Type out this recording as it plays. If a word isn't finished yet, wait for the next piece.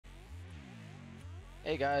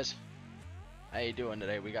Hey guys, how you doing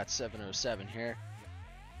today? We got 707 here.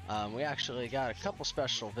 We actually got a couple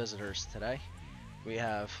special visitors today. We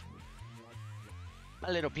have my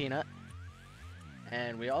little peanut,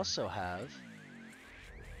 and we also have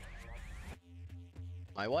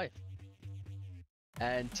my wife.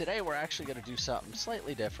 And today we're actually going to do something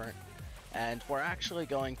slightly different, and we're actually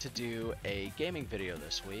going to do a gaming video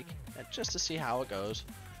this week, just to see how it goes.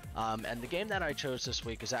 And the game that I chose this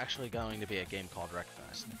week is actually going to be a game called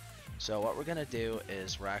Wreckfest. So what we're going to do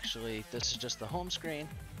is this is just the home screen.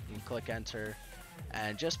 You can click enter,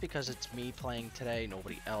 and just because it's me playing today,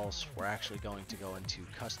 nobody else, we're actually going to go into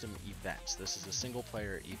custom events. This is a single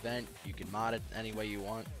player event. You can mod it any way you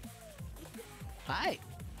want. Hi!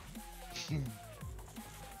 Hey,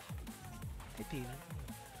 Peanut.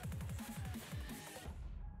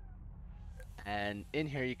 And in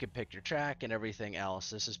here you can pick your track and everything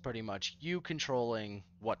else. This is pretty much you controlling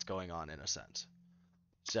what's going on in a sense.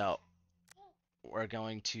 So we're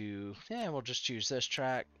going to, we'll just choose this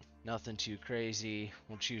track. Nothing too crazy.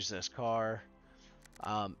 We'll choose this car.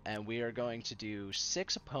 And we are going to do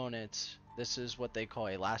 6 opponents. This is what they call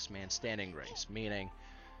a last man standing race, meaning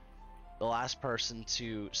the last person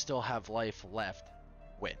to still have life left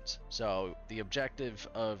wins. So the objective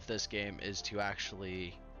of this game is to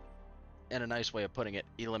actually, in a nice way of putting it,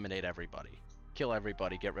 eliminate everybody. Kill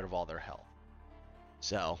everybody, get rid of all their health.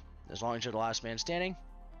 So, as long as you're the last man standing,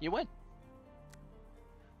 you win.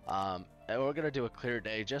 And we're going to do a clear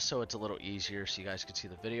day just so it's a little easier so you guys can see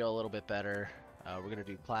the video a little bit better. We're going to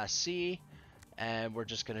do Class C, and we're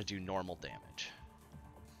just going to do normal damage.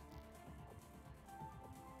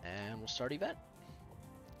 And we'll start event.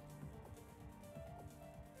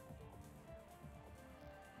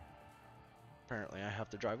 Apparently I have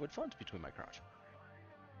to drive with funds between my crotch.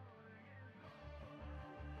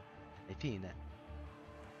 Hey, Peanut.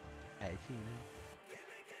 Hey, Peanut.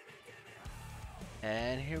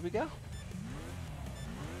 And here we go.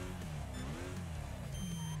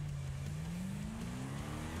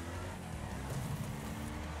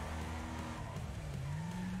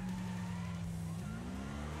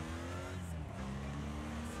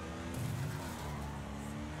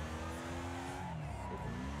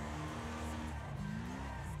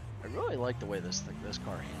 I really like the way this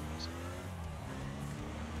car handles it.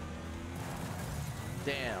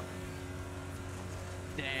 Damn.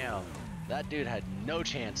 Damn. That dude had no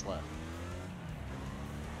chance left.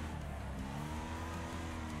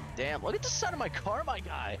 Damn, look at the side of my car, my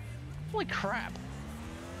guy. Holy crap.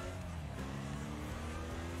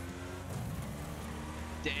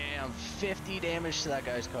 Damn, 50 damage to that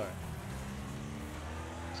guy's car.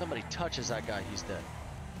 Somebody touches that guy, he's dead.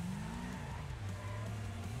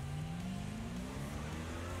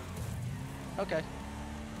 Okay.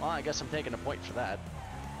 Well, I guess I'm taking a point for that.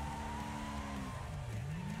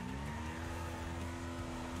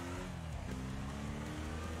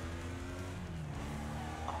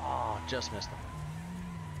 Oh, just missed him.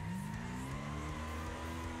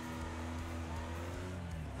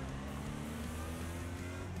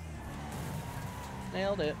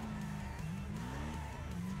 Nailed it.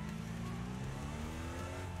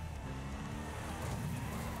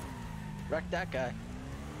 Wreck that guy.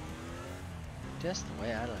 Just the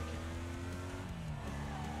way I like it.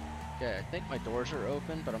 Okay, I think my doors are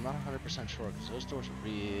open, but I'm not 100% sure because those doors are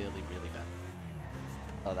really, really bad.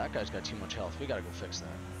 Oh, that guy's got too much health. We gotta go fix that.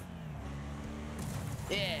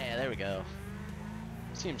 Yeah, there we go.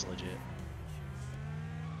 Seems legit.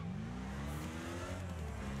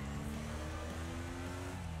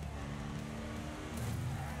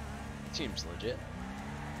 Seems legit.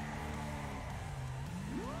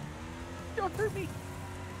 Don't hurt me!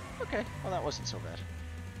 Okay, well that wasn't so bad.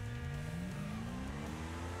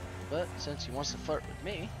 But since he wants to flirt with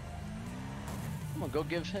me, I'm gonna go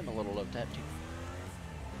give him a little love tap too.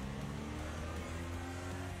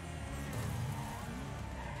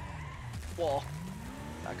 Wall.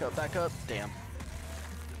 Back up, back up. Damn.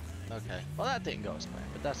 Okay. Well, that didn't go as planned,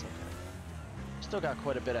 but that's okay. Still got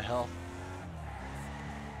quite a bit of health.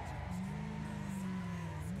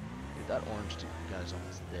 Dude, that orange dude guy's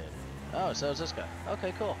almost dead. Oh, so is this guy.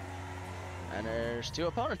 Okay, cool. And there's 2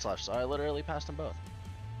 opponents left, so I literally passed them both.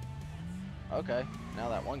 Okay, now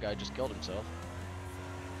that one guy just killed himself.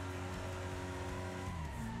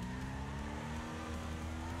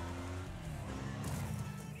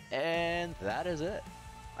 And that is it.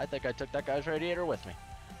 I think I took that guy's radiator with me.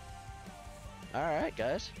 Alright,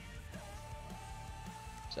 guys.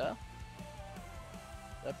 So,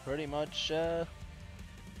 that pretty much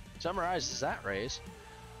summarizes that race.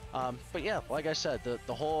 But yeah, like I said,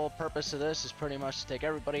 the whole purpose of this is pretty much to take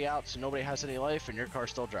everybody out so nobody has any life and your car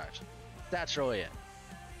still drives. That's really it.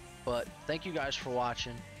 But thank you guys for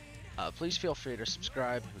watching. Please feel free to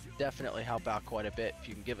subscribe. It would definitely help out quite a bit if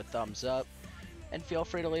you can give a thumbs up. And feel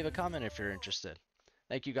free to leave a comment if you're interested.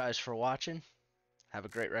 Thank you guys for watching. Have a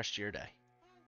great rest of your day.